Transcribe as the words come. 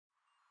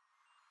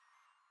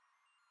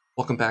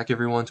Welcome back,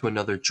 everyone, to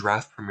another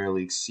Draft Premier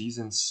League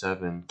Season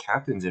 7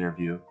 Captains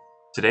interview.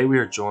 Today we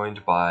are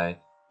joined by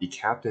the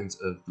captains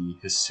of the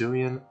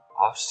Hisuian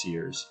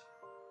Off-Seers,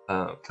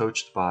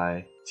 coached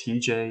by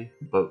TJ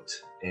Boat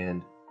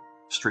and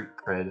Street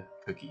Cred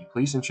Cookie.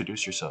 Please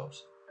introduce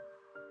yourselves.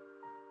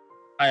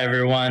 Hi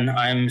everyone,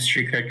 I'm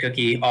Street Cred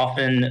Cookie,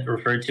 often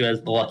referred to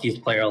as the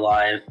luckiest player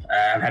alive.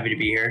 I'm happy to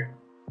be here.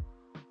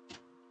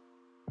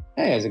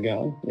 Hey, how's it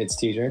going? It's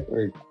TJ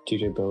or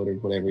TJ Boat or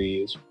whatever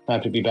you use.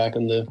 Happy to be back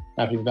on the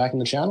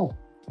channel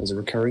as a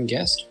recurring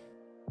guest.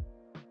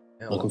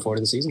 Yeah, Looking forward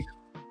to the season.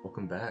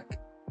 Welcome back.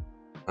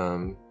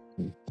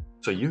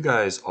 So you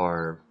guys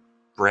are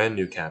brand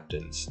new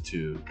captains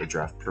to the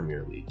Draft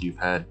Premier League. You've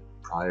had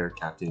prior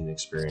captaining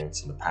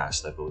experience in the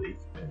past, I believe,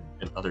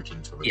 in other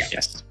teams.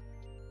 Yes,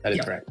 that is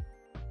correct.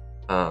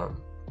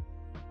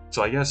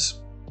 So I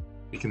guess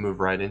we can move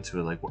right into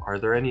it. Like, are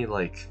there any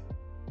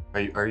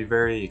Are you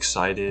very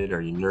excited?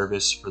 Are you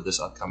nervous for this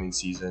upcoming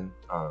season?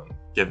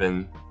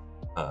 Given,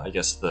 I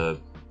guess the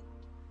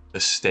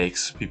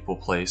stakes people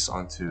place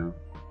onto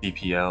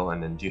DPL,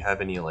 and then do you have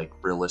any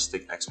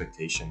realistic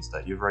expectations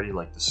that you've already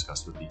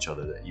discussed with each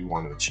other that you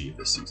want to achieve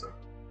this season?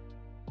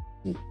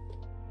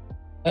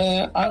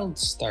 I'll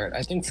start.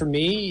 I think for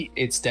me,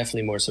 it's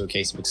definitely more so a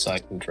case of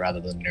excitement rather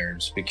than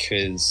nerves,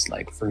 because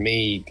for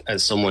me,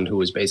 as someone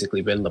who has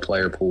basically been in the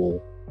player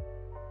pool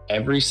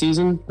every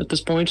season at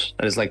this point,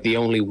 and is the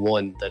only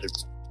one that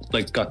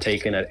has got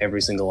taken at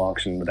every single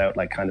auction without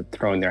kind of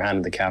throwing their hand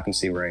in the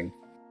captaincy ring.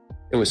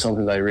 It was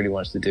something that I really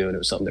wanted to do, and it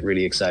was something that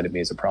really excited me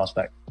as a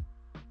prospect.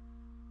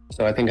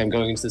 So I think I'm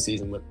going into the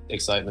season with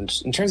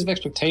excitement. In terms of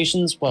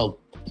expectations, well,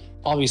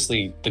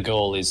 obviously the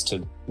goal is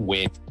to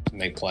win, to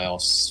make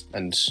playoffs,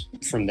 and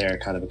from there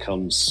kind of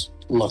becomes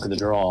luck of the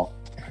draw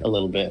a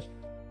little bit.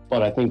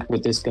 But I think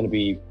with this going to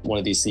be one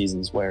of these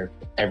seasons where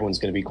everyone's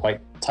going to be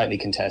quite tightly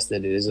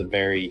contested. It is a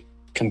very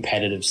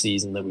competitive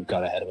season that we've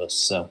got ahead of us.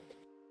 So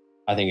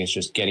I think it's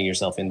just getting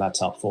yourself in that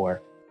top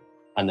four,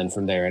 and then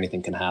from there,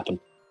 anything can happen.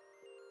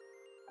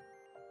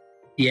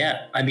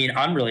 Yeah, I mean,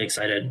 I'm really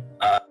excited.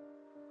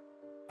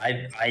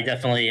 I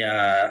definitely,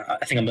 I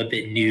think I'm a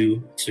bit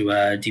new to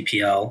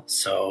DPL,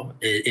 so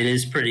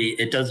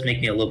it does make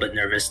me a little bit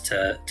nervous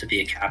to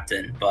be a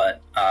captain,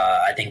 but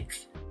I think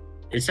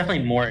it's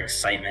definitely more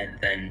excitement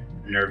than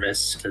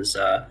nervous because,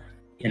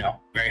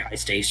 very high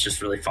stakes,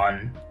 just really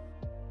fun.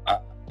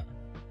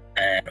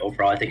 And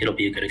overall, I think it'll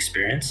be a good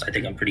experience. I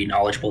think I'm pretty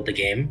knowledgeable at the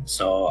game,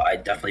 so I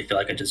definitely feel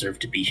like I deserve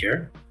to be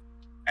here.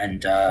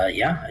 And I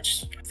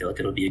feel like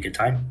it'll be a good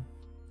time.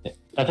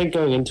 I think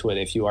going into it,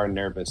 if you are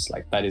nervous,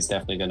 that is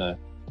definitely going to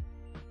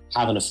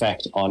have an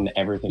effect on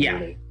everything,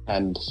 really.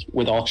 And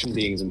with auction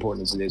being as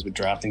important as it is, with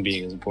drafting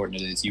being as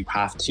important as it is, you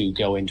have to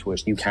go into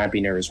it. You can't be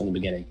nervous from the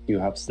beginning. You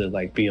have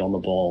to be on the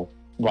ball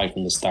right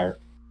from the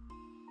start.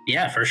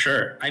 Yeah, for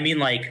sure. I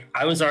mean,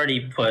 I was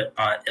already put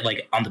on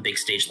on the big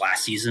stage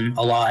last season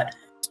a lot,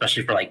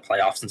 especially for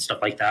playoffs and stuff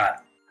like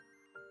that.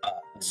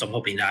 So I'm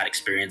hoping that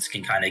experience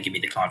can kind of give me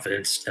the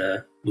confidence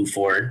to move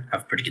forward,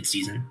 have a pretty good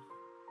season.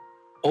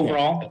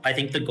 Overall, I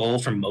think the goal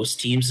for most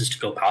teams is to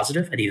go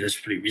positive. I think that's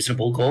a pretty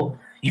reasonable goal.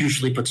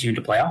 Usually puts you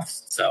into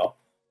playoffs. So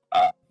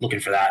looking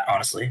for that,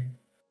 honestly.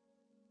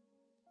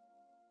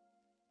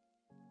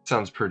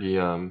 Sounds pretty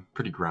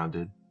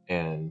grounded,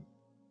 and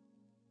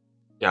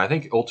yeah, I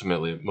think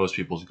ultimately most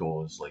people's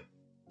goal is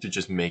to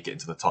just make it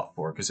to the top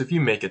four. Because if you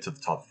make it to the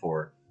top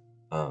four,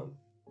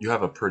 you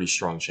have a pretty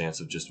strong chance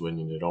of just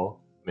winning it all.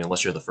 I mean,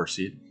 unless you're the first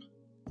seed.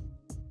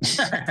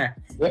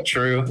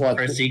 True.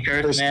 First seed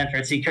curse, man.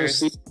 First seed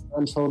curse.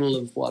 One total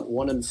of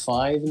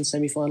 1-5 in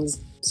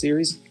semifinals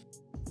series.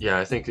 Yeah,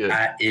 I think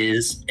that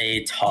is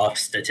a tough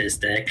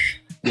statistic.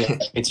 Yeah,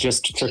 it's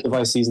just tricked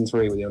by season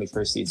 3 where the only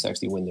first seeds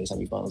actually win their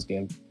semifinals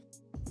game.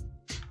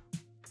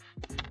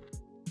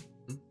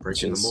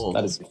 Breaking the mold.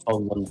 That is a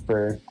fun one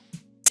for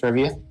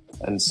trivia.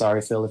 And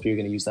sorry, Phil, if you're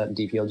going to use that in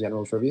DPL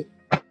general trivia.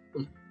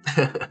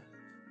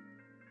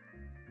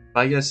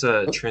 I guess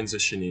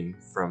transitioning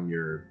from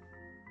your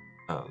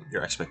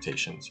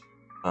expectations,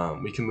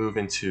 we can move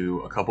into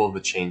a couple of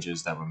the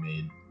changes that were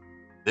made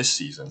this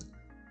season.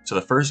 So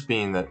the first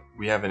being that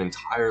we have an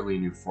entirely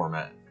new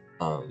format.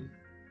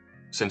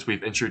 Since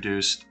we've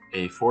introduced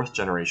a 4th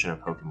generation of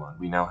Pokemon,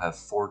 we now have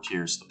 4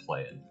 tiers to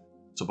play in.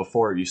 So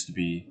before it used to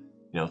be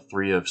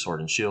 3 of Sword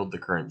and Shield, the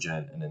current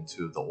gen, and then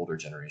 2 of the older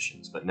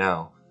generations. But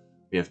now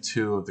we have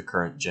 2 of the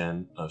current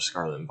gen of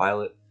Scarlet and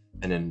Violet,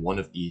 and then 1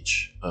 of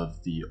each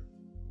of the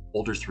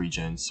older 3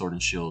 gens, Sword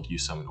and Shield,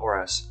 U-Summon,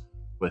 ORAS,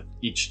 with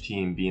each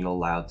team being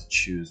allowed to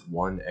choose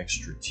 1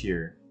 extra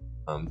tier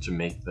to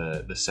make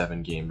the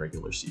 7-game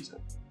regular season.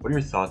 What are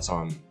your thoughts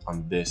on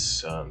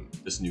this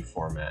this new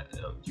format? Do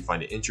you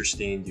find it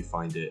interesting? Do you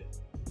find it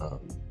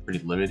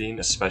pretty limiting,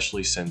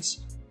 especially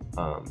since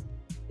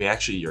we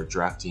actually are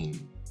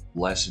drafting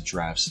less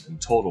drafts in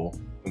total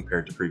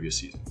compared to previous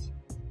seasons?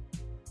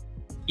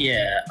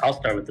 Yeah, I'll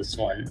start with this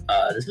one.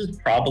 This is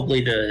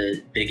probably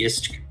the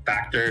biggest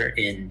factor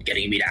in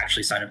getting me to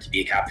actually sign up to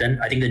be a captain.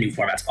 I think the new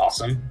format's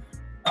awesome.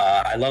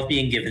 I love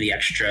being given the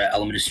extra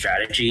element of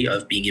strategy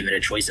of being given a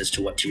choice as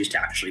to what tiers to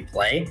actually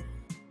play.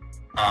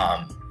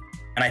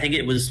 And I think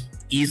it was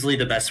easily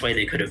the best way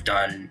they could have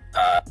done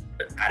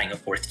adding a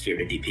 4th tier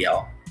to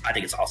DPL. I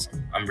think it's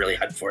awesome. I'm really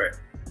hyped for it.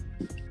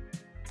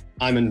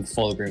 I'm in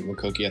full agreement with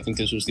Cookie. I think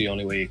this was the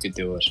only way you could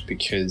do it,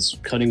 because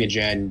cutting a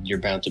gen, you're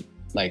bound to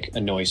like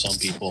annoy some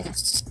people,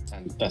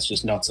 and that's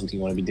just not something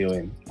you want to be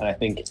doing. And I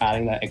think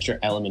adding that extra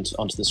element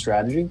onto the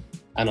strategy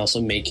and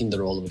also making the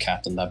role of a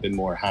captain that bit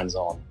more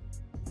hands-on,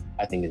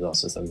 I think is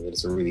also something that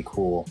is a really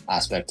cool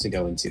aspect to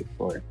go into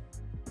for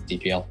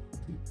DPL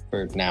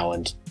for now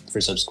and for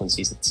subsequent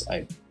seasons,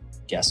 I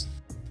guess,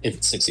 if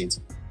it succeeds.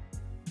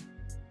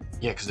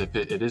 Yeah, because if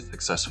it is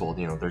successful,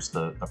 there's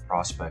the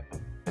prospect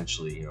of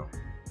potentially,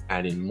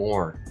 adding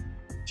more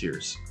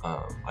tiers.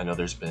 I know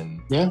there's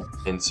been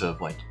hints of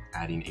like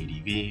adding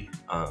ADV,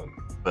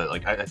 but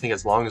like I think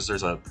as long as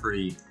there's a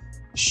pretty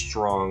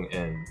strong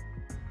and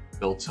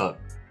built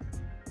up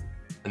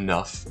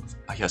enough,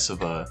 I guess,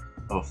 of a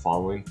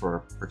following for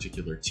a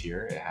particular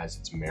tier, it has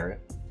its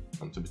merit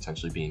to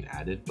potentially being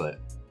added. But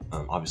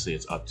obviously,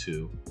 it's up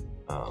to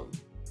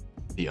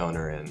the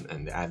owner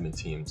and the admin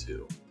team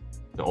to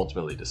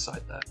ultimately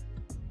decide that.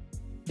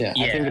 Yeah,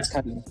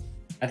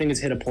 I think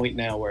it's hit a point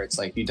now where it's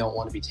like you don't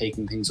want to be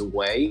taking things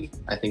away.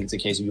 I think it's a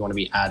case of you want to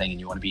be adding and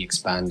you want to be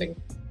expanding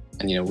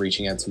and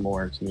reaching out to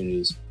more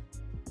communities.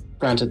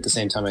 Granted, at the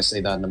same time I say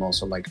that, and I'm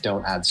also like,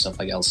 don't add stuff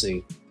like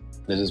LC.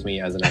 This is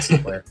me as an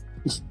LC player.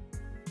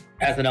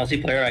 As an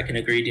LC player, I can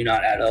agree, do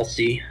not add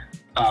LC.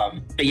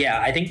 But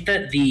yeah, I think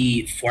that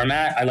the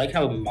format, I like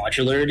how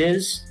modular it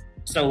is.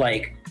 So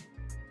like,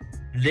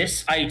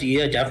 this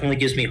idea definitely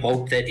gives me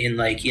hope that in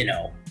like,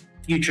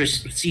 future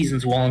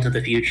seasons well into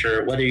the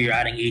future, whether you're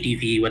adding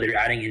ADV, whether you're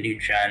adding a new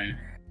gen,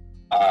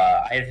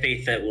 I have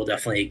faith that we'll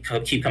definitely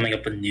keep coming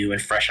up with new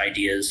and fresh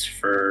ideas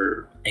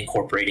for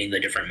incorporating the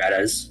different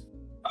metas.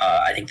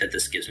 I think that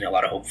this gives me a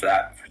lot of hope for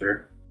that, for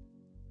sure.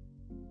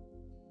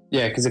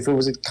 Yeah, because if it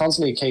was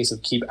constantly a case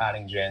of keep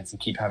adding gens and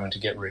keep having to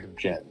get rid of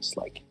gens,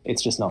 like,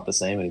 it's just not the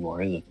same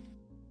anymore, is it?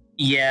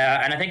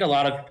 Yeah, and I think a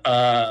lot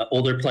of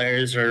older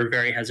players are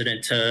very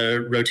hesitant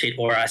to rotate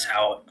ORS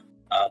out.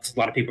 Because a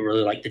lot of people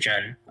really like the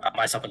gen,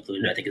 myself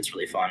included. I think it's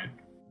really fun.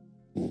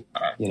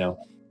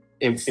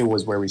 It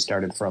was where we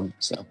started from,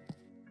 so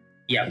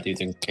yeah, I do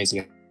think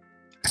Casey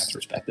has to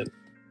respect it.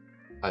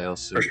 I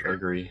also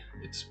agree.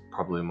 It's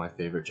probably my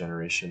favorite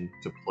generation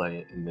to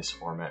play in this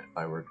format if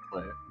I were to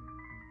play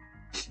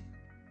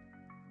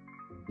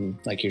it.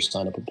 Like your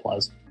sign up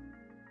implies.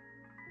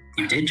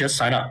 You did just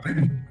sign up.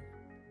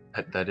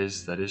 That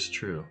is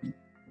true.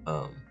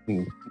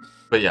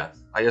 But yeah,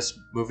 I guess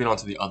moving on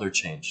to the other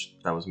change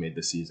that was made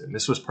this season.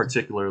 This was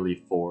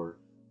particularly for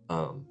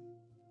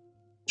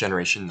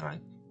Generation 9.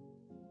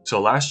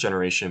 So last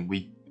generation,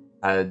 we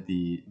had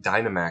the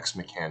Dynamax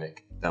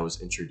mechanic that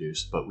was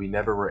introduced, but we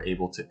never were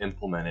able to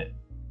implement it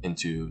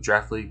into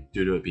Draft League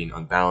due to it being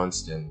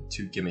unbalanced and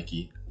too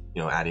gimmicky.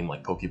 Adding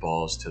like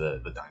Pokeballs to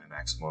the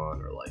Dynamax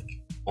Mon, or like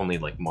only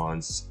like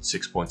Mons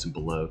 6 points and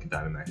below can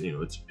Dynamax.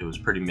 It was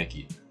pretty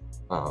mickey.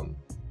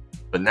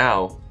 But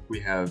now we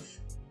have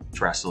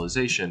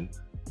Terrestrialization,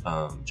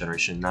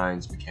 Generation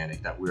 9's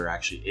mechanic that we're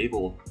actually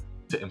able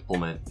to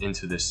implement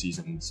into this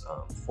season's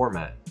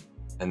format,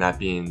 and that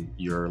being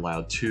you're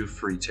allowed 2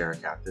 free Tera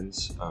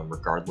captains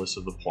regardless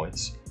of the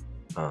points.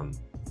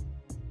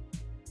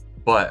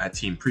 But at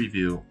Team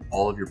Preview,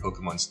 all of your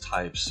Pokemon's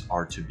types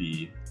are to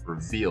be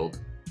revealed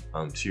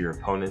to your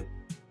opponent,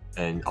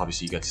 and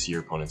obviously you get to see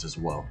your opponents as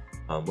well.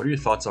 What are your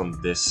thoughts on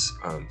this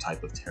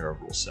type of Tera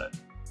rule set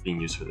being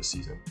used for this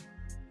season?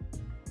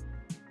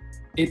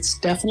 It's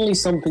definitely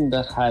something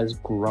that has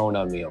grown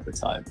on me over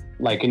time.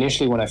 Like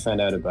initially when I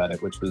found out about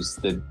it, which was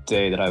the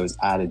day that I was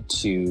added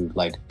to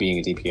like being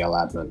a DPL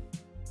admin,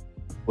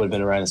 would have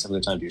been around a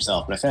similar time to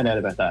yourself. And I found out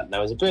about that, and I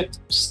was a bit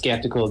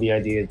skeptical of the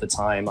idea at the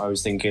time. I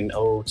was thinking,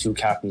 2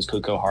 captains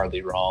could go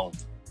hardly wrong.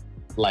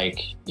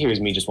 Like,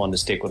 here's me just wanting to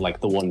stick with like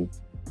the 1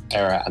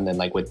 Tera and then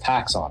like with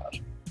tax on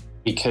it.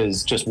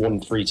 Because just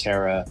 1 free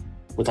Tera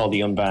with all the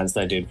unbans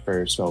that I did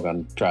for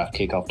Smogon Draft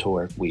Kickoff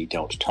Tour, we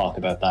don't talk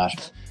about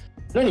that.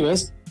 But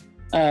anyways,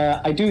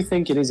 I do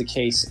think it is a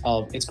case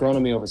of it's grown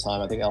on me over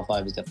time. I think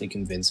L5 has definitely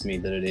convinced me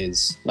that it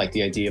is like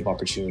the idea of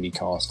opportunity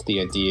cost,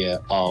 the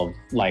idea of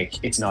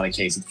like it's not a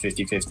case of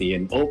 50-50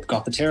 and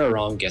got the Tera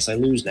wrong, guess I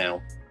lose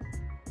now.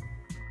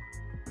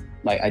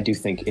 Like I do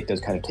think it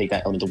does kind of take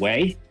that element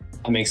away.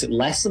 It makes it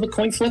less of a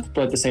coin flip,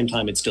 but at the same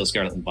time it's still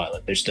Scarlet and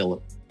Violet. There's still a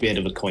bit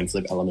of a coin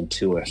flip element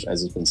to it,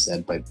 as has been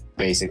said by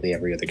basically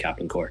every other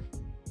captain core.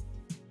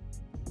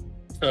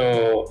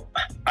 So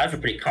I have a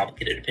pretty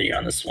complicated opinion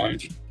on this one.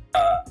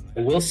 I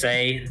will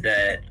say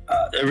that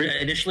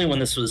initially when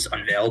this was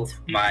unveiled,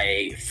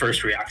 my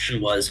first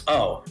reaction was,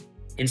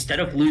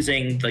 instead of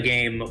losing the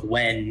game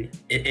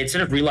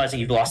instead of realizing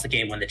you've lost the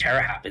game when the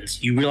Tera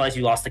happens, you realize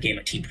you lost the game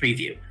at Team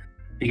Preview.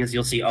 Because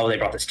you'll see, they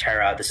brought this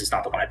Tera, this is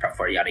not the one I prepped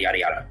for, yada, yada,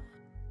 yada.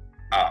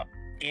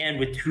 And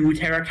with 2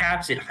 Tera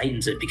caps, it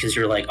heightens it because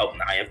you're like, now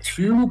I have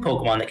 2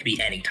 Pokemon that can be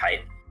any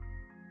type.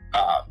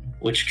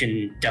 which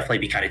can definitely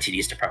be kind of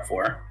tedious to prep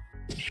for.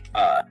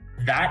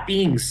 That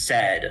being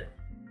said,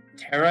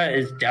 Tera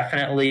is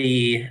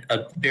definitely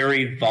a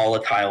very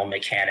volatile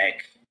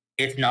mechanic.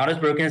 It's not as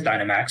broken as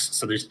Dynamax,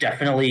 so there's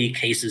definitely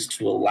cases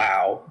to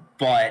allow,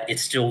 but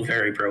it's still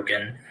very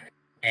broken.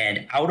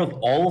 And out of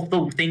all of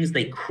the things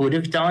they could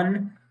have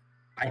done,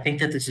 I think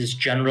that this is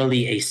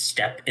generally a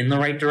step in the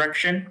right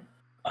direction.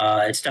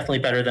 It's definitely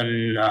better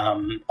than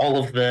all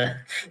of the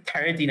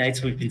Tyrant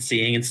Knights we've been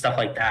seeing and stuff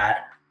like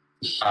that.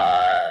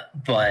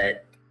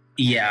 But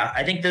yeah,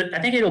 I think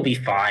it'll be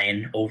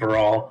fine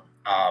overall.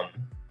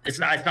 It's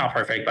not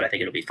perfect, but I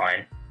think it'll be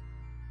fine.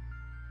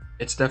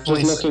 It's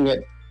definitely Just looking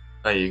at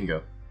Oh, you can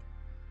go.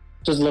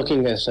 just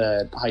looking at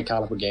high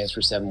caliber games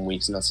for 7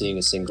 weeks, and not seeing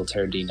a single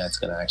Tera D Knight's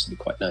going to actually be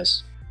quite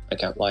nice. I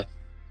can't lie.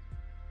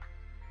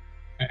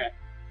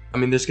 I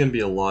mean, there's going to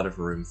be a lot of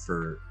room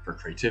for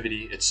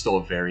creativity. It's still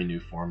a very new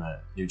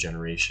format, new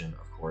generation,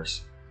 of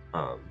course.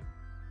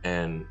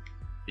 And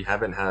we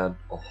haven't had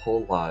a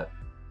whole lot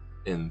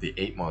in the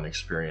 8-mon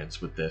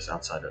experience with this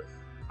outside of,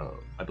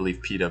 I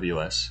believe,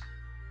 PWS.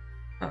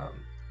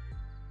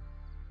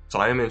 So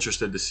I am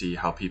interested to see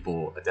how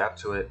people adapt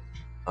to it.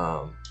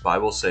 But I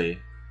will say,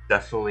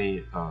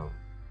 definitely,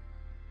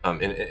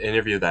 in an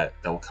interview that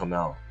will come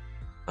out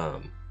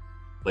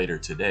later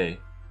today,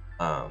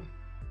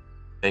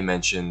 they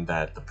mentioned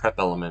that the prep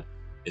element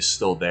is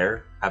still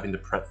there. Having to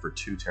prep for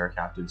 2 Tera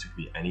captains who could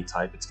be any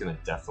type, it's going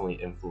to definitely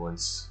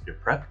influence your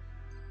prep.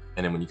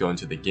 And then when you go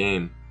into the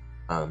game,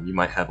 you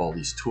might have all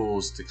these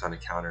tools to kind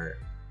of counter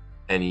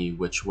any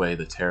which way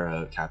the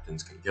Tera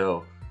captains can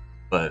go,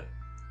 but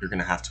you're going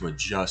to have to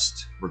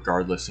adjust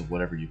regardless of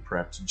whatever you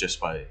prepped just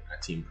by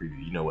a team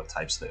preview. You know what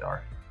types they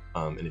are.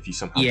 And if you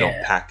somehow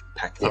don't pack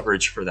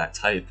coverage for that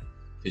type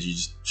because you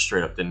just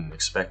straight up didn't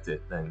expect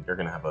it, then you're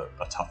going to have a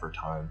tougher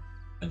time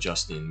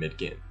adjusting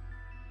mid-game.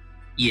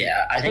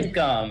 Yeah, I think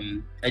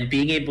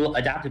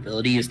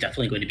adaptability is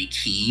definitely going to be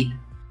key.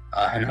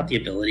 Not the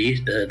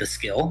ability, the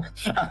skill.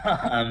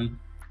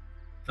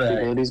 But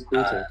Ability's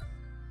cool too.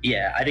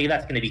 yeah, I think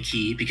that's going to be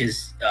key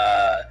because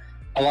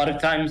a lot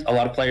of times, a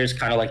lot of players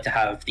kind of like to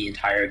have the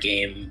entire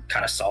game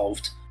kind of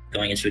solved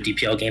going into a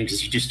DPL game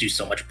because you just do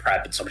so much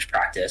prep and so much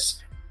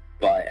practice.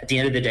 But at the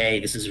end of the day,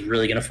 this is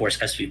really going to force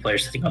SV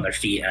players to think on their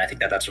feet, and I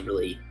think that that's a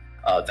really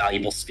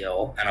valuable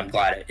skill, and I'm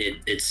glad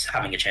it's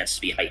having a chance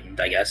to be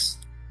heightened, I guess.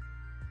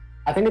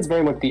 I think it's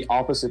very much the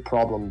opposite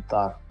problem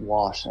that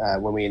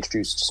when we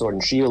introduced Sword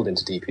and Shield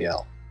into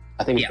DPL.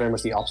 I think it's very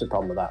much the opposite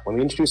problem of that. When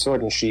we introduced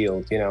Sword and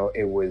Shield,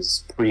 it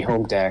was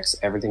pre-home decks,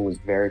 everything was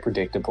very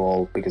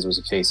predictable because it was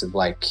a case of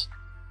like,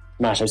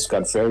 matchups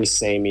got very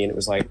samey, and it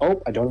was like,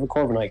 oh, I don't have a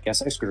Corviknight,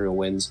 guess Excadrill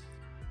wins.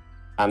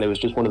 And it was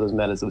just one of those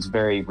metas that was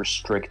very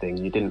restricting.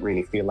 You didn't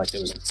really feel like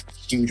there was a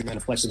huge amount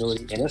of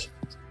flexibility in it.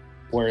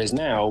 Whereas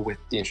now, with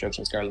the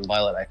introduction of Scarlet and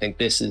Violet, I think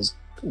this is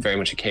very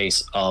much a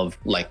case of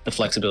like the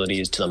flexibility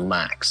is to the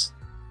max,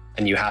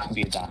 and you have to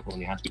be adaptable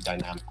and you have to be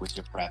dynamic with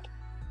your prep,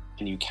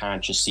 and you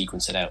can't just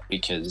sequence it out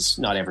because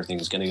not everything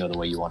is going to go the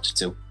way you want it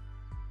to.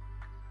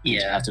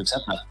 You have to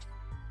accept that.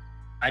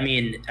 I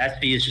mean,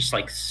 SB is just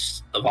like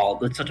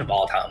it's such a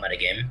volatile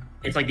metagame.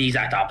 It's like the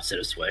exact opposite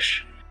of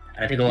Swish,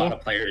 and I think a lot of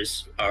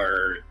players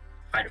are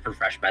kind of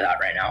refreshed by that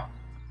right now.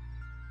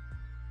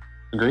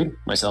 Agreed,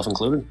 myself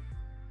included.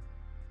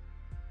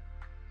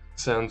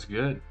 Sounds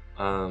good.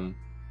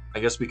 I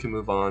guess we can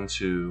move on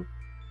to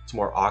some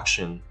more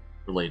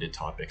auction-related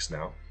topics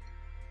now.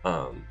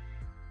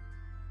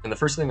 And the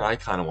first thing I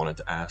kind of wanted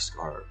to ask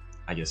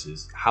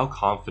is how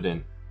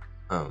confident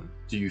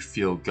do you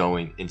feel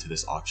going into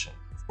this auction?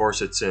 Of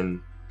course, it's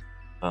in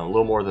a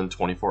little more than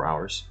 24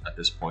 hours at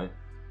this point.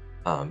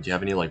 Do you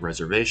have any like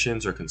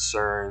reservations or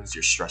concerns?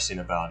 You're stressing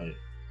about it,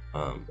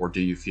 or do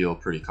you feel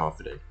pretty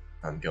confident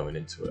going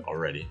into it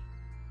already?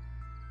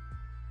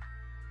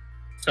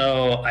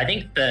 So I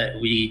think that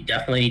we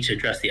definitely need to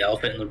address the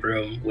elephant in the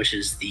room, which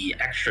is the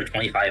extra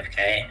 25k.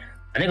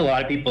 I think a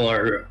lot of people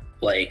are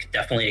like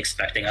definitely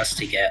expecting us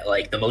to get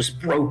like the most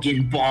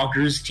broken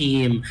bonkers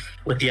team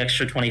with the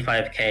extra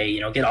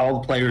 25k, get all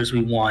the players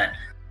we want.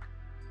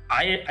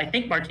 I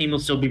think our team will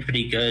still be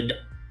pretty good.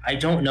 I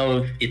don't know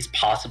if it's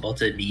possible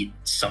to meet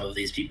some of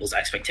these people's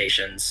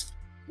expectations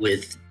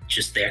with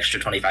just the extra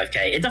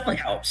 25k. It definitely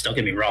helps, don't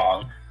get me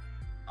wrong.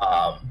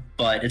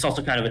 But it's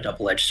also kind of a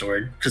double-edged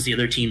sword because the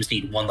other teams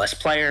need one less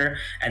player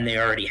and they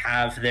already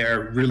have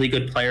their really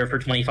good player for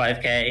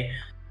 25k.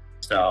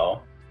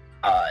 So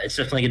it's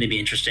definitely going to be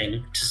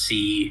interesting to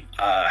see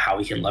how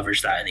we can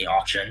leverage that in the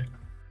auction.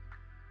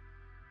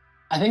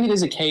 I think it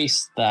is a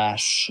case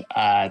that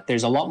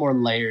there's a lot more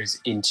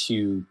layers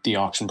into the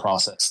auction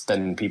process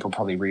than people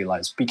probably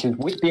realize, because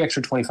with the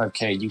extra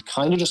 25k, you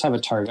kind of just have a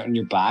target on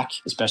your back,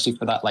 especially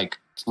for that like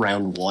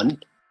round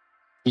one.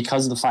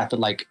 Because of the fact that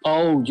like,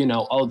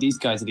 these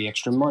guys are the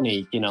extra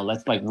money,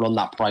 let's like run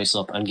that price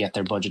up and get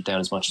their budget down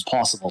as much as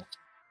possible.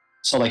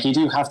 So like you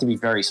do have to be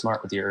very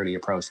smart with your early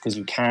approach, because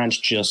you can't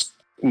just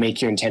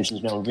make your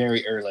intentions known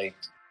very early,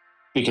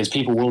 because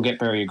people will get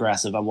very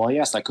aggressive and, well,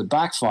 yes, that could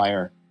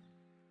backfire,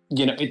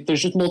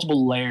 there's just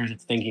multiple layers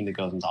of thinking that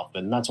goes on top of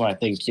it. And that's why I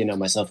think,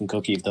 myself and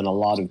Cookie have done a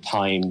lot of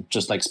time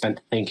just like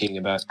spent thinking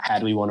about how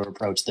do we want to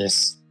approach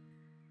this.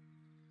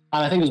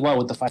 And I think as well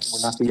with the fact that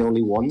we're not the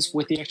only ones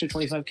with the extra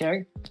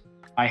 25k,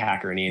 I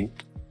Hacker and Ian.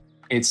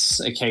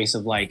 It's a case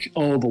of like,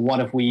 oh, but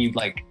what if we,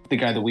 like, the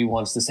guy that we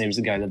want's the same as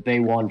the guy that they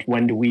want?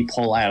 When do we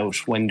pull out?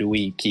 When do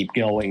we keep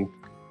going?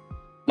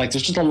 Like,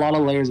 there's just a lot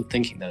of layers of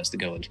thinking that has to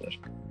go into it.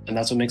 And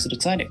that's what makes it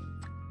exciting.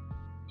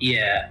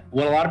 Yeah.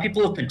 What a lot of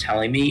people have been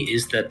telling me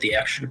is that the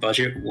extra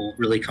budget won't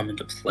really come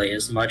into play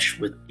as much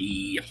with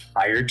the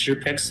higher tier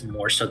picks,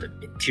 more so the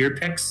mid-tier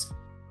picks.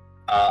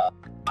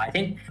 I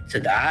think to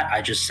that,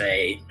 I just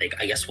say, like,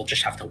 I guess we'll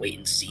just have to wait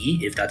and see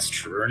if that's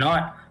true or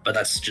not. But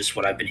that's just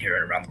what I've been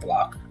hearing around the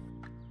block.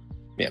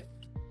 Yeah.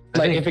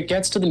 Like, if it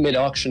gets to the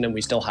mid-auction and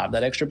we still have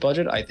that extra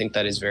budget, I think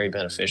that is very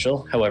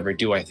beneficial. However,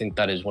 do I think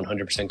that is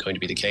 100% going to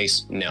be the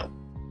case? No.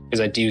 Because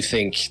I do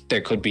think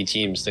there could be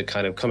teams that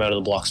kind of come out of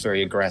the blocks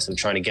very aggressive,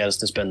 trying to get us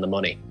to spend the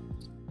money.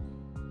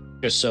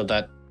 Just so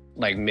that,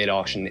 like,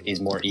 mid-auction is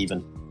more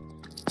even.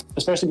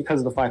 Especially because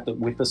of the fact that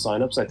with the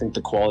signups, I think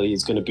the quality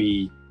is going to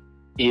be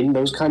in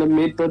those kind of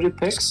mid-budget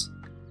picks.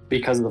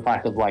 Because of the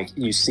fact that, like,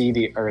 you see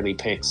the early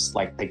picks,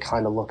 like, they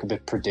kind of look a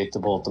bit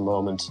predictable at the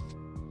moment.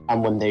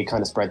 And when they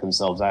kind of spread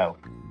themselves out,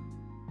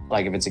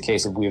 like, if it's a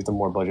case of we have the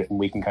more budget and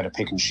we can kind of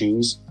pick and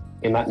choose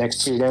in that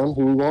next tier down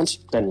who we want,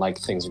 then, like,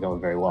 things are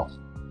going very well.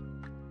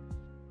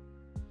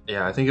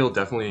 Yeah, I think it'll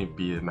definitely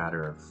be a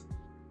matter of,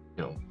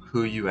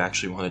 who you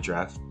actually want to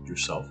draft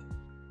yourself,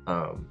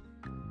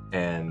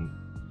 and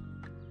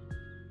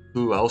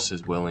who else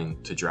is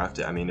willing to draft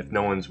it. I mean, if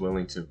no one's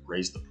willing to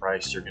raise the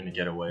price, you're going to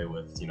get away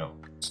with,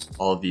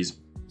 all of these,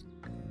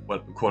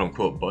 what quote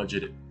unquote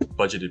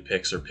budgeted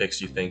picks or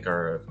picks you think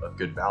are of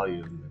good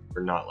value and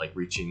are not like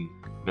reaching,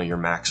 your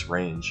max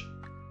range.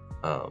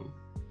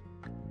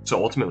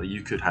 So ultimately,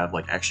 you could have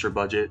like extra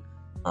budget,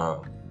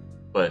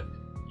 but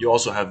you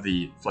also have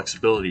the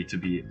flexibility to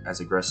be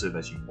as aggressive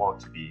as you want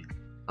to be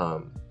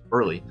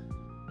early,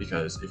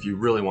 because if you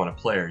really want a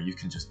player, you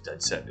can just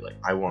dead set be like,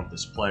 I want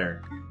this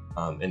player,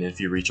 and if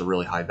you reach a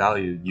really high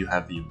value, you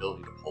have the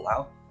ability to pull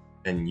out,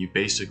 and you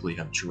basically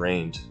have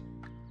drained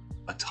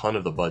a ton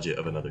of the budget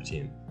of another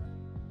team.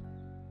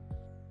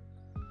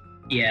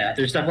 Yeah,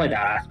 there's definitely that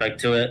aspect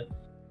to it.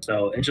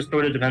 So it just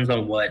sort of depends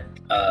on what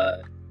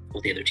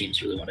the other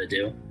teams really want to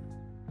do.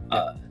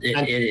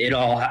 It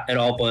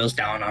all boils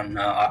down on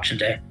auction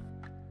day.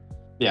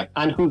 Yeah,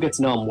 and who gets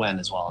known when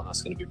as well.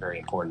 That's going to be very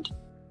important.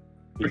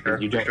 You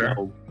don't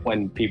know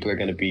when people are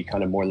going to be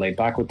kind of more laid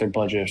back with their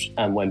budget,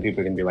 and when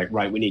people are going to be like,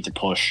 right, we need to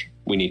push,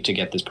 we need to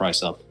get this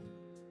price up.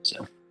 So,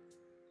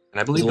 and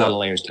I believe there's a lot of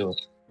layers to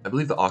it. I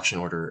believe the auction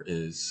order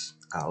is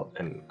out,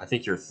 and I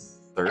think you're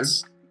third.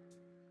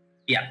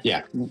 Yes.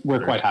 Yeah,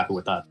 we're quite happy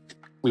with that.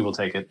 We will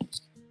take it.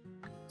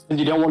 And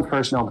you don't want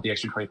first nom with the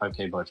extra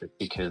 25k budget,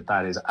 because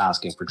that is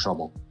asking for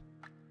trouble.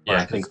 But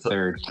yeah, I think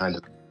third kind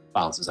of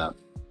balances out.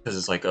 Because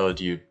it's like, oh,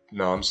 do you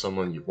nom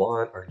someone you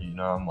want, or do you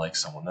nom like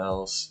someone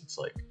else? It's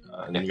like,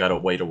 and then you gotta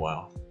wait a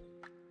while.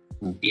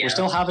 Yeah. We're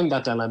still having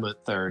that dilemma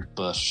at third,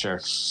 but sure,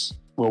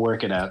 we'll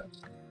work it out.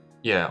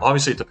 Yeah,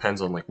 obviously it depends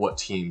on like what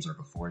teams are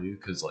before you,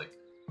 because like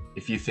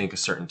if you think a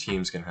certain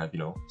team's gonna have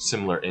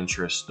similar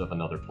interest of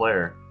another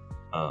player,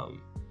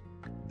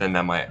 then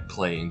that might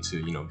play into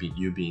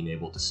you being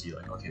able to see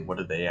like, okay, what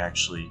are they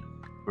actually,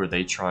 who are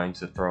they trying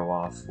to throw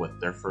off with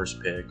their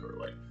first pick, or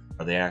like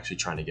are they actually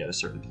trying to get a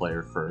certain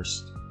player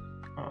first?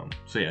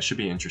 So yeah, it should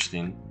be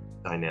interesting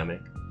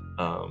dynamic,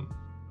 and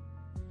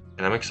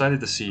I'm excited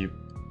to see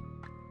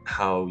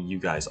how you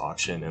guys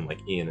auction, and like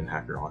Ian and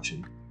Hacker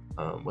auction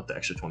with the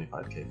extra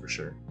 25k for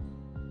sure.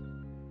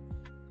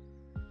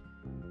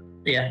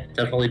 Yeah,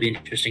 definitely be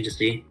interesting to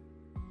see.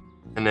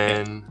 And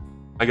then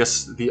I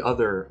guess the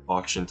other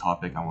auction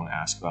topic I want to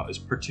ask about is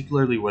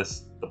particularly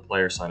with the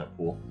player sign-up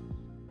pool.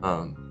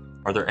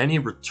 Are there any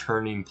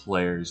returning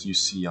players you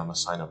see on the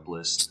sign-up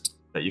list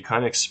that you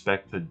kind of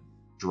expect to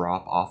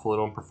drop off a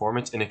little in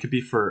performance? And it could be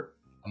for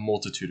a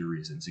multitude of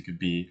reasons. It could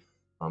be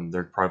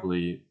they're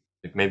probably,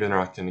 like, maybe they're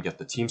not going to get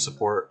the team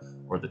support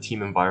or the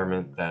team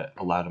environment that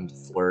allowed them to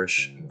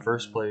flourish in the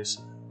first place.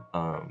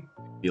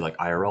 Be like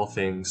IRL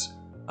things.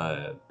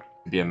 It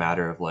could be a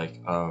matter of like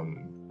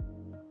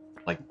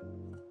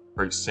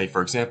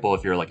for example,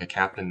 if you're like a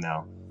captain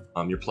now,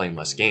 you're playing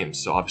less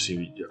games, so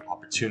obviously your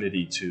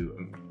opportunity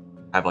to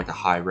have like a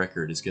high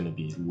record is going to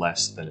be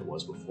less than it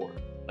was before.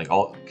 Like,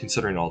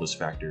 considering all those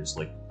factors,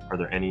 like, are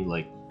there any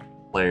like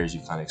players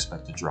you kind of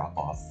expect to drop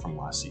off from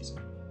last season?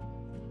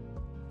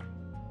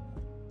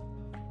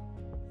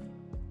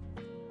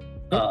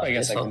 I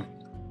guess I can.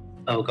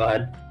 Oh, go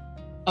ahead.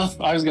 Oh,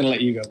 I was going to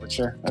let you go, but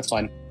sure, that's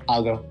fine.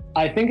 I'll go.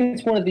 I think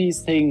it's one of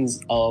these things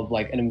of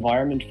like an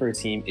environment for a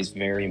team is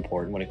very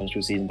important when it comes to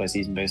a season by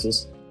season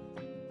basis.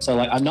 So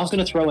like, I'm not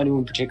going to throw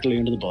anyone particularly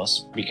under the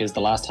bus, because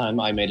the last time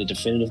I made a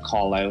definitive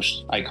call out,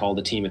 I called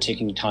the team a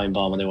ticking time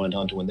bomb and they went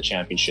on to win the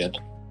championship.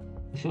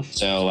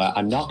 So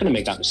I'm not going to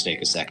make that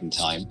mistake a second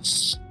time.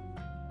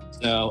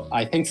 So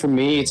I think for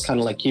me, it's kind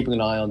of like keeping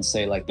an eye on,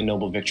 say, like the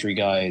Noble Victory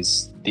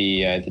guys,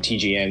 the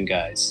TGM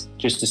guys,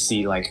 just to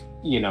see, like,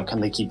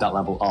 can they keep that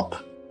level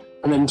up?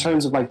 And then in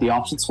terms of like the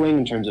opposite swing,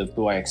 in terms of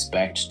who I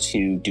expect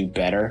to do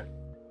better,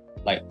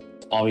 like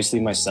obviously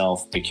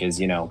myself, because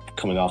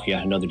coming off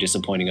yet another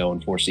disappointing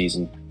 0-4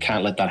 season,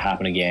 can't let that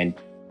happen again.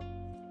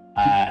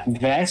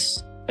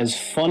 Vess, as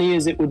funny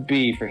as it would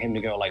be for him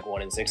to go like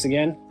 1-6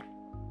 again,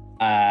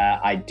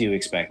 I do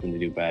expect him to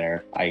do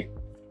better. I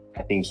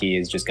think he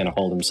is just going to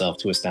hold himself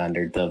to a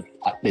standard of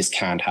this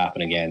can't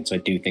happen again. So I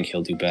do think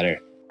he'll do better.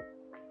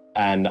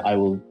 And I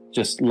will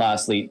just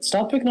lastly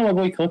stop picking on my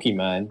boy Cookie,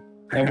 man.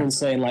 Everyone's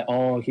saying like,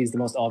 oh, he's the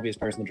most obvious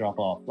person to drop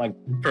off. Like,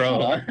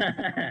 bro,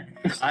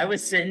 I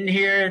was sitting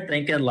here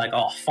thinking like,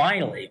 oh,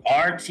 finally,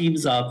 our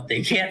team's up.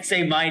 They can't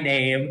say my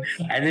name.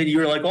 And then you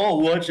were like, oh,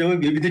 watch out,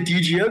 maybe the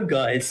DGM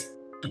guys.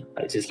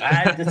 I just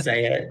had to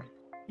say it.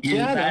 You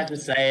just had to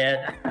say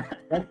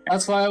it.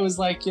 That's why I was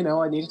like,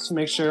 I needed to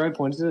make sure I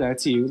pointed it out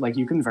to you. Like,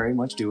 you can very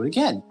much do it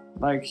again.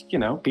 Like,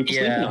 people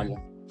sleeping on you.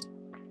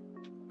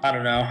 I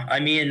don't know. I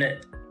mean,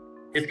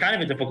 it's kind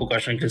of a difficult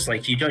question because,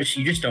 like, you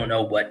just don't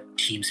know what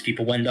teams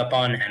people end up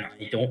on, and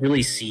I don't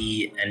really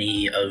see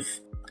any of.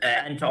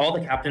 And to all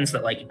the captains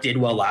that like did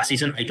well last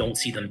season, I don't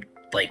see them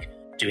like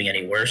doing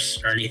any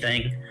worse or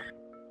anything.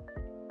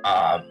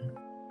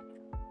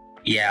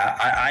 Yeah,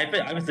 I've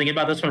been thinking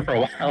about this one for a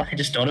while. I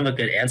just don't have a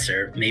good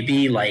answer.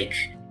 Maybe like,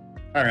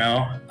 I don't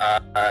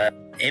know.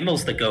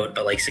 Emil's the GOAT,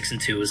 but like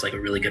 6-2 is like a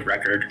really good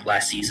record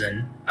last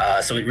season.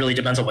 So it really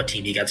depends on what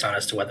team he gets on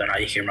as to whether or not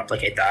you can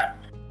replicate that.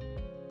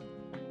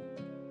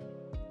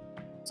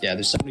 Yeah,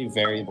 there's so many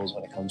variables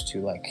when it comes to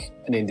like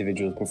an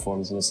individual's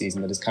performance in a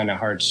season that it's kind of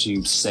hard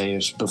to say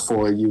it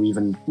before you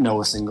even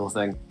know a single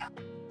thing.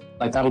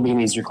 Like that'll be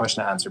an easier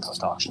question to answer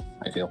post-auction,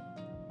 I feel.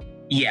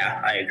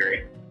 Yeah, I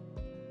agree.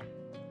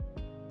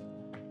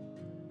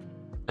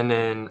 And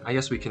then I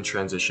guess we can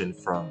transition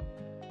from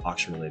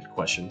auction-related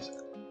questions.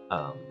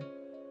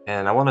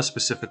 And I want to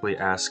specifically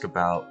ask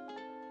about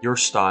your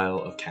style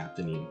of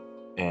captaining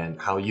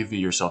and how you view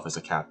yourself as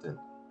a captain.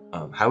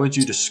 How would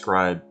you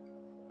describe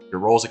your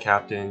role as a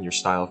captain, your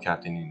style of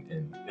captaining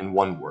in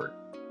one word?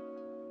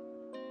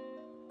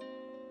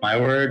 My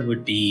word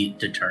would be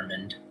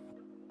determined.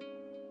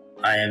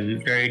 I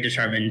am very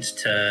determined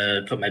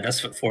to put my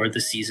best foot forward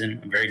this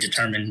season. I'm very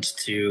determined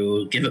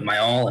to give it my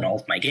all in all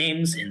of my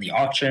games, in the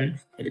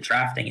auction, in the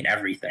drafting, and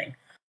everything.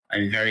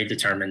 I'm very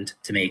determined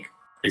to make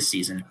this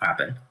season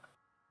happen.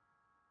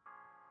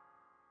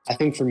 I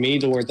think for me,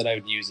 the word that I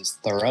would use is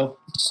thorough.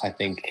 I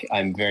think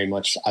I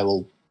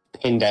will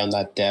pin down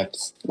that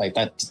depth, like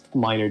that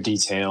minor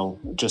detail,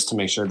 just to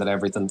make sure that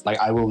everything, like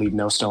I will leave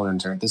no stone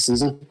unturned this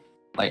season.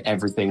 Like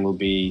everything will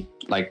be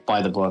like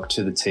by the book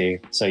to the T.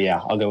 So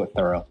yeah, I'll go with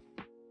thorough.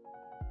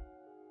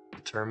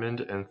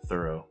 Determined and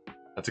thorough.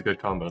 That's a good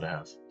combo to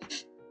have.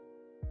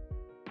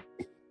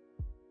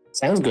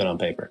 Sounds good on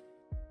paper.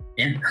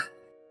 Yeah.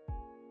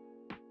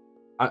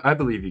 I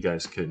believe you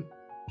guys can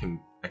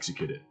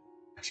execute it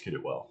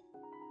well.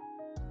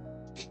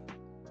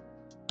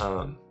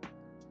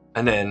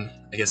 And then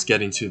I guess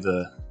getting to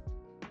the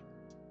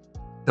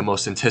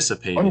most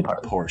anticipated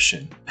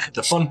portion,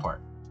 the fun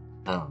part.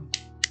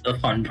 The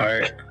fun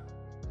part.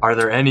 Are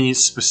there any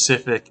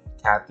specific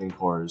captain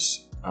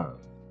cores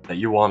that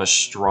you want to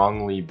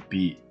strongly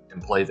beat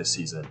and play this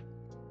season?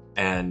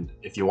 And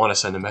if you want to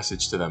send a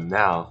message to them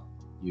now,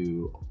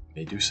 you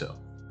may do so.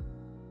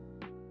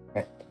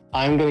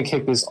 I'm going to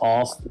kick this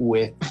off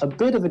with a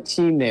bit of a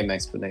team name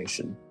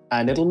explanation,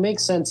 and it'll make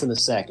sense in a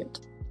second.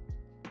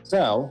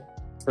 So,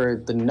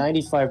 for the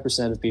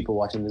 95% of people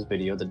watching this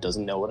video that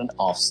doesn't know what an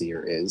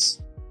Off-Seer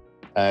is,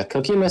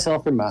 Cookie and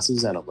myself are massive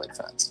Xenoblade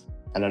fans.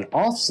 And an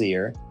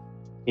Off-Seer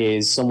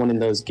is someone in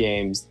those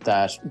games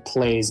that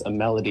plays a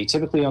melody,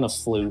 typically on a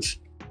flute,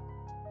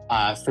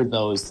 for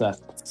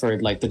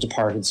like the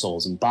departed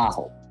souls in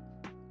battle.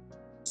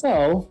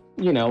 So,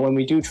 when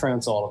we do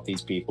trounce all of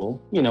these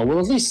people, we'll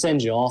at least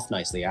send you off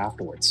nicely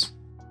afterwards.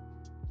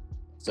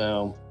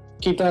 So,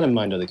 keep that in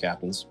mind, other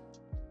captains.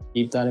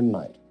 Keep that in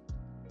mind.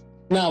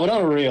 No, but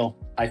on a real,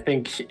 I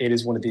think it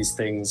is one of these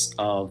things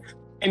of,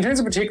 in terms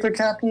of particular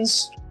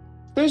captains,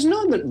 there's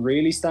none that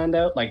really stand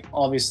out. Like,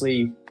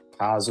 obviously,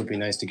 Kaz would be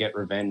nice to get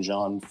revenge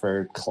on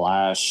for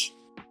Clash.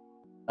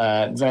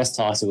 Vest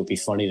Toxic would be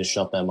funny to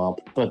shut them up.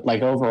 But,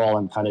 like, overall,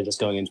 I'm kind of just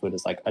going into it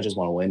as, like, I just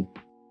want to win.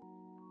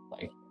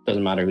 Like,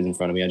 doesn't matter who's in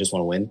front of me, I just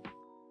want to win.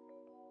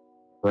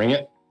 Bring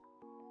it.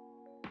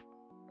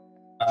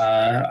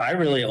 I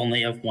really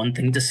only have one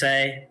thing to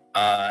say,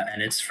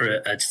 and it's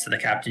to the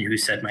captain who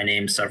said my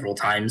name several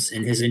times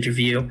in his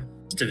interview,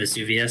 to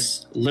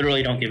Vesuvius.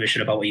 Literally don't give a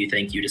shit about what you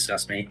think, you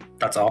disgust me.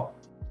 That's all.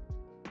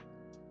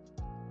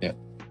 Yeah.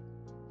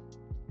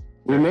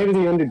 We're maybe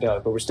the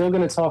underdog, but we're still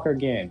going to talk our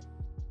game.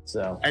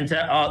 So. And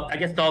I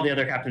guess to all the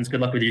other captains,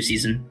 good luck with your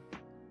season.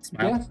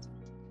 Smile.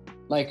 Yeah.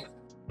 Like,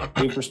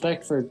 we have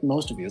respect for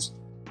most of you.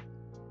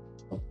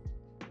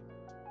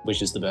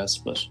 Wish is the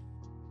best, but,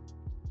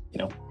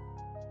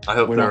 I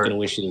hope we're not going to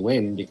wish you to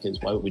win, because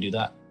why would we do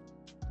that?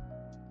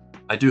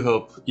 I do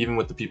hope, even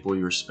with the people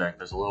you respect,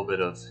 there's a little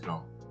bit of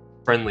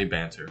friendly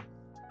banter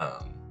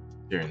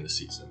during the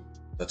season.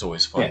 That's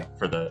always fun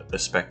for the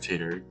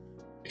spectator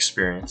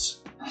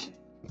experience.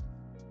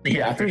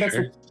 Yeah, I think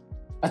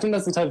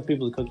that's the type of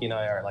people that Cookie and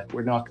I are. Like,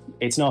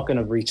 it's not going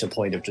to reach a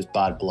point of just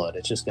bad blood.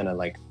 It's just going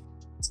to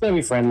it's going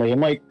to be friendly. It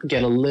might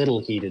get a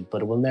little heated,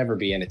 but it will never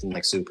be anything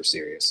like super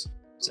serious.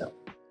 So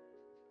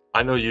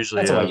I know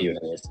usually that's how I view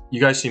it. You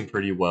guys seem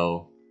pretty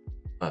well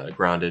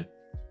grounded.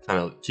 Kind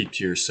of keep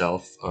to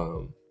yourself.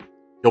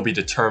 You'll be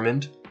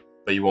determined,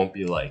 but you won't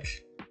be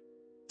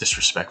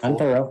disrespectful. And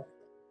thorough.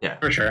 Yeah,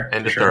 for sure.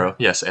 And thorough.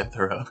 Yes, and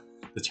thorough.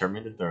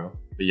 Determined and thorough.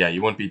 But yeah,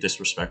 you won't be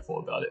disrespectful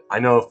about it. I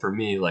know for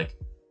me, I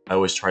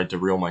always tried to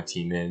reel my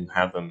team in,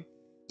 have them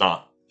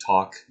not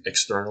talk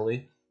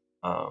externally.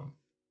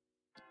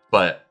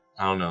 But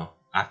I don't know.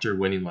 After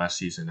winning last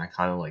season, I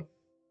kind of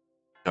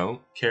don't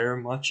care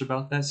much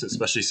about that,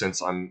 especially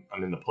since I'm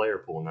in the player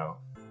pool now.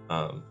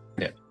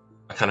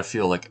 I kind of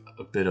feel a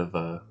bit of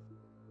I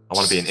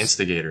want to be an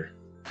instigator.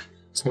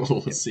 So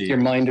we'll see. Your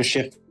mind is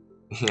shifted.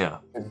 Yeah.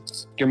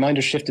 Your mind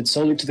is shifted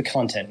solely to the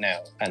content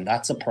now, and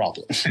that's a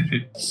problem.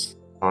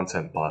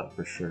 Content bot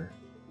for sure.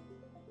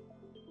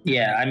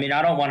 Yeah, I mean,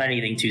 I don't want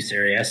anything too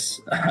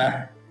serious.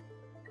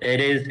 It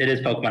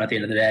is Pokemon at the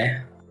end of the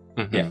day.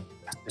 Mm-hmm. Yeah.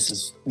 This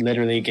is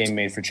literally a game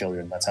made for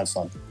children. Let's have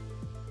fun.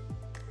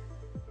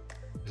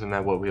 Isn't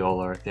that what we all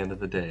are at the end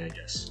of the day, I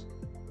guess?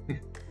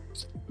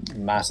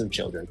 Massive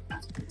children.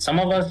 Some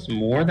of us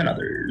more than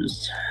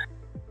others.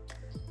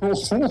 I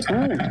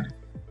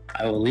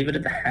will leave it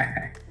at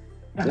that.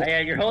 Yeah,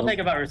 your whole thing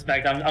about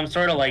respect, I'm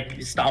sort of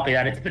stomping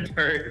at it to the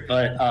dirt,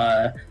 but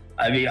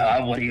I mean,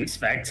 what do you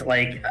expect?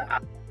 How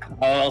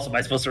else am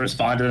I supposed to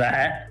respond to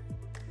that?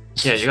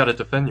 Yeah, you gotta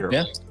defend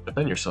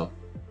yourself.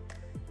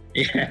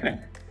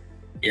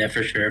 Yeah,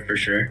 for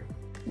sure.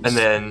 And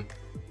then,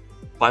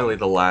 finally,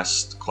 the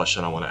last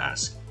question I want to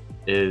ask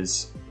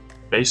is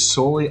based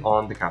solely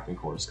on the captain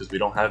course, because we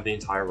don't have the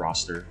entire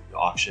roster. The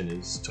auction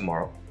is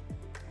tomorrow.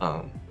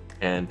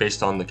 And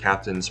based on the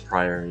captain's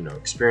prior,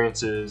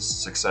 experiences,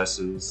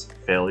 successes,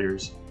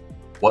 failures,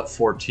 what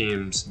 4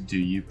 teams do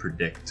you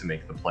predict to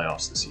make the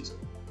playoffs this season?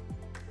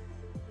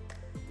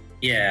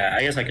 Yeah,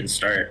 I guess I can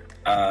start.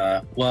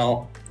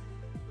 Well,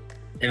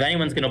 if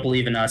anyone's going to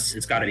believe in us,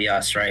 it's got to be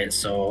us, right?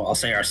 So I'll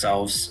say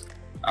ourselves.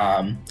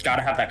 Got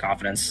to have that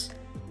confidence.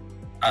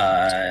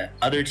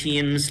 Other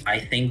teams, I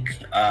think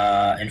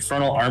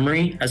Infernal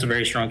Armory has a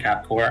very strong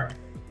cap core.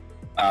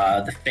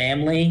 The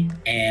Family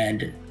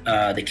and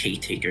the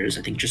Cake Takers,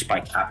 I think just by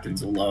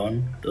captains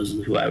alone, those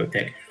are who I would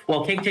pick.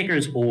 Well, Cake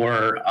Takers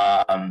or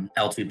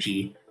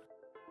L2P,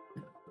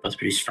 both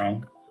pretty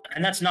strong.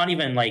 And that's not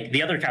even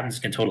the other captains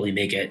can totally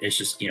make it. It's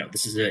just,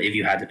 this is a if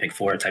you had to pick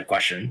 4 type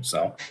question.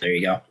 So there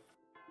you go.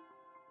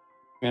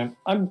 Yeah,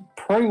 I'm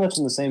pretty much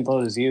in the same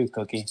boat as you,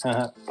 Cookie.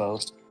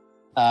 Both.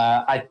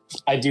 I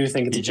do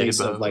think it's a case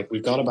of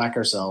we've got to back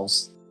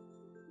ourselves,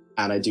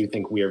 and I do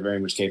think we are very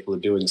much capable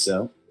of doing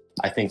so.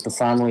 I think the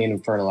Family and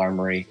Infernal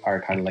Armory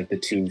are kind of the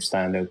 2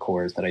 standout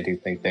cores that I do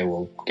think they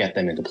will get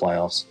them into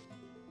playoffs.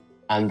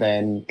 And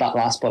then that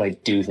last spot I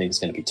do think is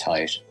going to be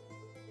tight.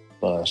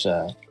 But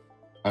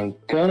I'm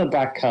going to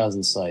back Kaz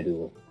and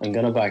Sidul. I'm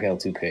going to back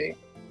L2P.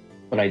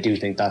 But I do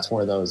think that's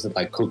one of those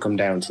that could come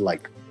down to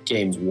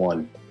games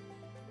 1.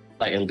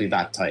 It'll be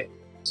that tight.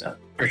 So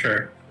for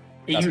sure.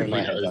 It usually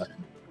does.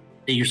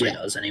 It usually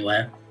does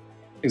anyway.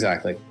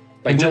 Exactly.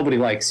 Nobody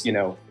likes,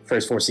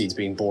 first 4 seeds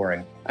being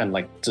boring and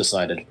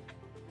decided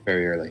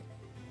very early.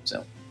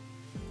 So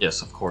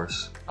yes, of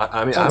course.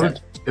 I mean,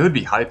 it would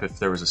be hype if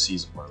there was a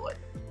season where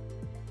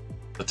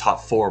the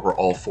top 4 were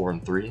all 4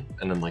 and 3,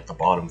 and then the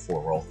bottom 4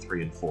 were all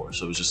 3 and 4.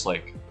 So it was just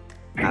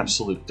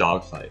absolute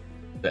dogfight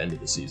at the end of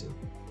the season.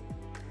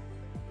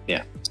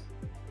 Yeah.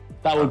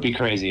 That would be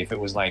crazy if it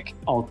was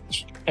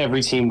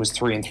every team was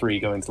 3 and 3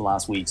 going to the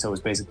last week, so it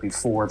was basically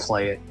 4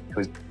 play. It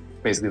was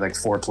basically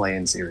 4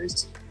 play-in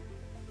series.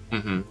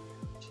 Mm-hmm.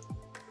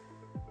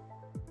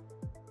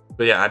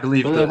 But yeah, I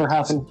believe will it ever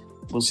happen?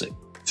 We'll see.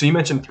 So you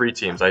mentioned 3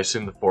 teams. I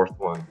assume the 4th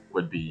one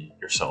would be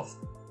yourself.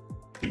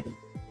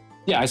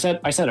 Yeah, I said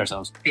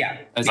ourselves.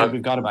 Yeah, I said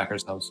we've got to back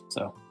ourselves.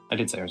 So I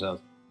did say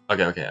ourselves.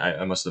 Okay.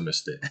 I must have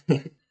missed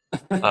it.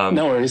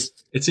 No worries.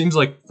 It seems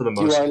for the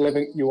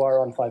most you are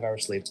on 5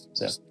 hours sleep.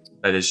 So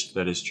that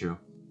is true.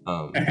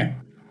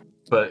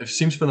 But it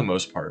seems for the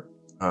most part,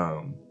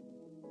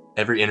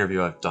 every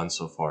interview I've done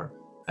so far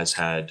has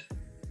had,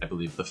 I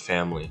believe, the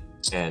Family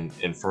and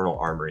Infernal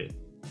Armory.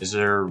 Is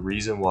there a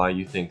reason why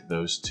you think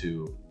those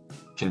 2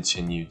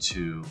 continue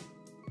to,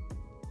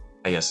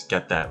 I guess,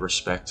 get that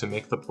respect to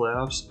make the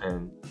playoffs?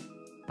 And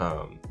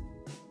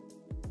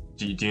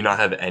do you not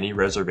have any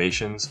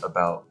reservations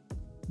about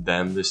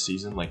them this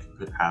season?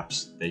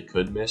 Perhaps they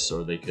could miss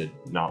or they could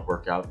not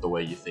work out the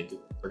way you think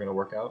they're going to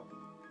work out?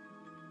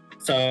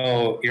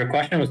 So your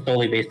question was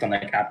solely based on the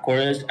cap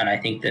cores, and I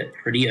think that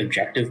pretty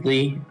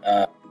objectively,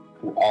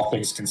 all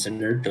things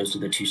considered, those are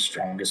the 2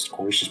 strongest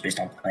cores just based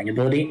on playing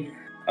ability.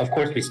 Of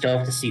course, we still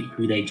have to see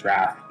who they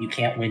draft. You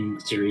can't win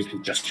series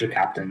with just your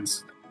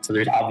captains. So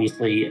there's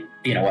obviously,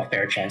 a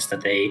fair chance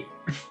that they,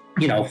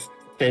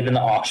 fib in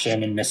the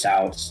auction and miss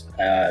out,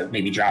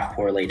 maybe draft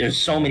poorly. There's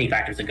so many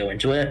factors that go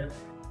into it.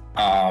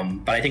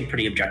 But I think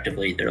pretty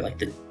objectively, they're like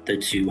the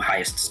two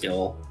highest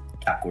skill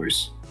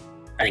categories.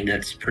 I think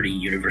that's pretty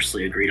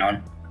universally agreed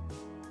on.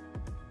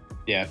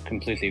 Yeah,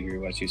 completely agree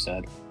with what you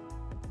said.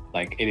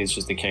 Like, it is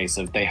just a case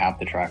of they have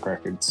the track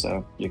record,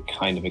 so you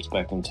kind of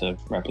expect them to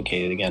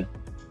replicate it again.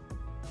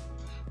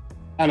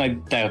 And I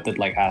doubt that,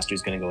 like,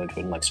 Aster's going to go into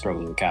it and, like,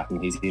 struggle with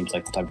captain. He seems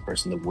like the type of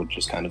person that would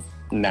just kind of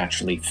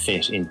naturally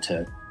fit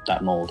into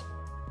that mold.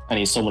 And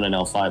he's someone in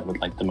L5 with,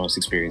 like, the most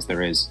experience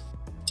there is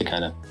to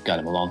kind of guide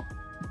him along.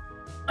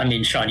 I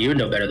mean, Sean, you would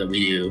know better than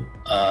we do,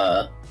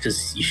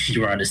 because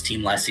you were on his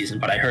team last season,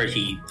 but I heard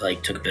he,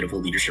 like, took a bit of a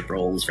leadership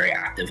role, was very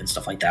active and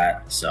stuff like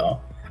that.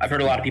 So I've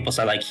heard a lot of people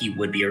say, like, he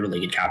would be a really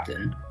good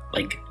captain,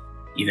 like,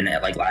 even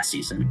at, like, last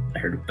season. I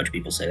heard a bunch of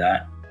people say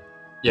that.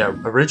 Yeah,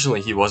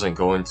 originally he wasn't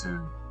going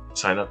to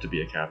sign up to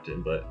be a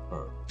captain, but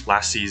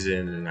last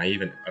season, and I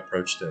even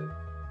approached him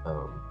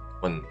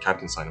when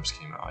captain signups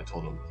came out. I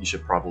told him he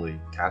should probably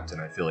captain.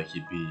 I feel like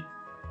he'd be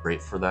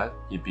great for that.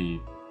 He'd be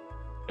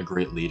a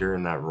great leader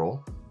in that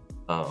role.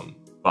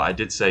 But I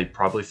did say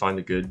probably find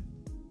a good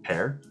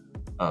pair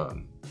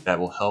that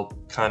will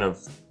help kind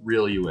of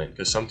reel you in,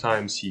 because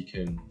sometimes he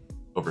can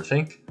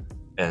overthink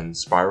and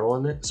spiral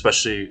in it,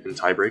 especially in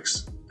tie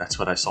breaks. That's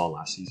what I saw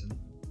last season.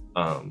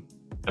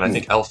 And I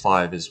think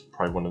L5 is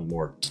probably one of the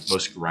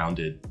most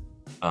grounded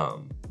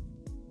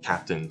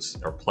captains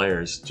or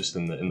players just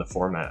in the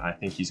format. I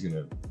think he's going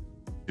to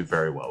do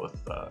very well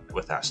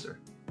with Aster.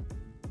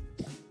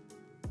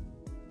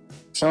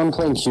 Sean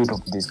playing cute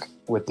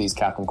with these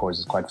captain cores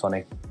is quite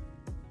funny.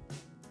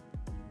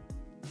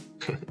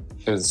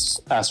 It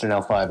was Aster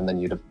and L5, and then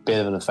you had a bit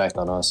of an effect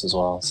on us as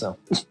well. So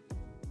just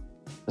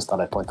thought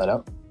I'd point that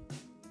out.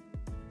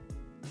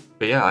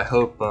 But yeah, I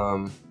hope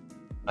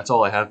that's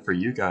all I have for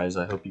you guys.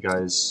 I hope you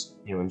guys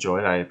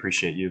enjoyed. I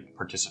appreciate you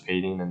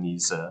participating in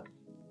these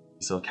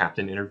little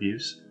captain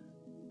interviews.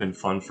 It's been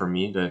fun for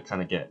me to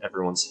kind of get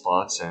everyone's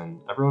thoughts, and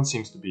everyone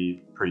seems to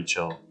be pretty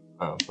chill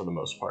for the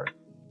most part.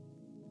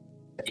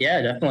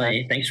 Yeah,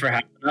 definitely. Thanks for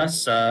having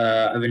us.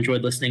 I've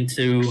enjoyed listening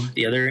to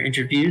the other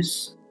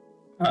interviews.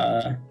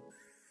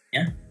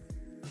 Yeah.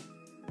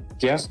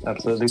 Yes,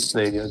 absolutely.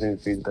 The other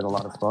interviews have been a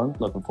lot of fun.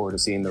 Looking forward to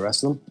seeing the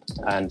rest of them.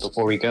 And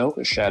before we go,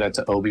 a shout out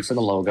to Obi for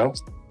the logo.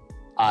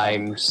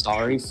 I'm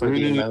sorry for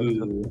the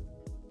amount.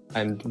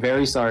 I'm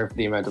very sorry for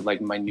the amount of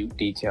like minute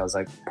details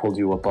I pulled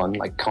you up on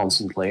like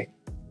constantly.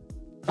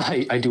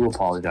 I do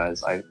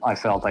apologize. I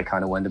felt I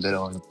kind of went a bit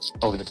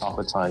over the top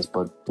at times,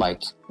 but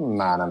like,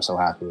 man, I'm so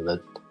happy with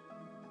it.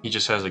 He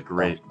just has a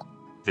great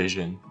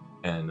vision,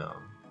 and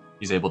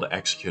he's able to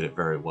execute it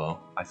very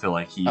well. I feel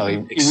like he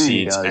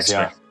exceeds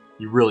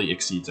he really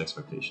exceeds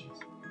expectations.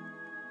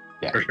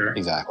 Yeah, for sure.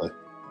 Exactly.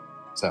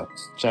 So,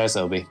 shout out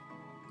to Obi.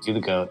 Do the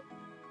goat.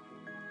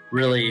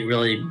 Really,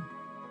 really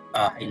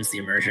heightens the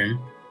immersion.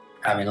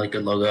 Having like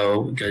good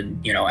logo,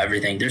 good,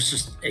 everything.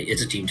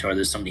 It's a team tour.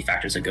 There's so many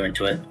factors that go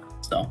into it.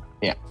 So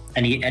yeah,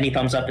 any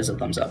thumbs up is a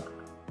thumbs up.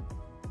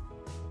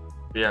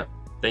 Yeah,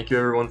 thank you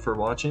everyone for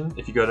watching.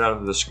 If you go down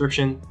in the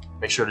description,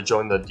 make sure to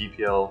join the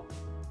DPL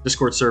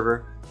Discord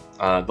server.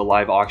 The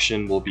live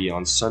auction will be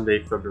on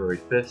Sunday, February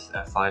 5th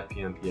at 5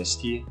 p.m.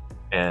 PST,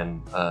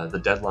 and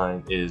the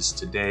deadline is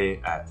today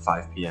at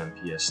 5 p.m.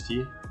 PST.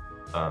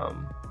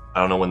 I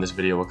don't know when this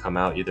video will come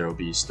out. Either it'll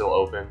be still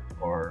open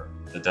or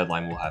the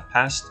deadline will have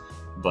passed,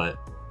 but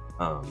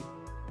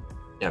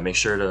yeah, make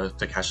sure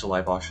to catch the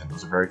live auction.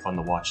 Those are very fun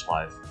to watch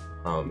live.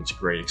 It's a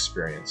great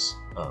experience,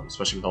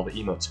 especially with all the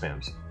emote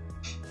spams.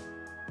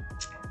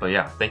 But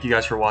yeah, thank you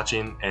guys for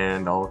watching,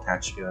 and I'll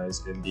catch you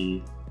guys in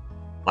the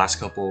last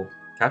couple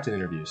captain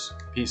interviews.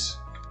 Peace.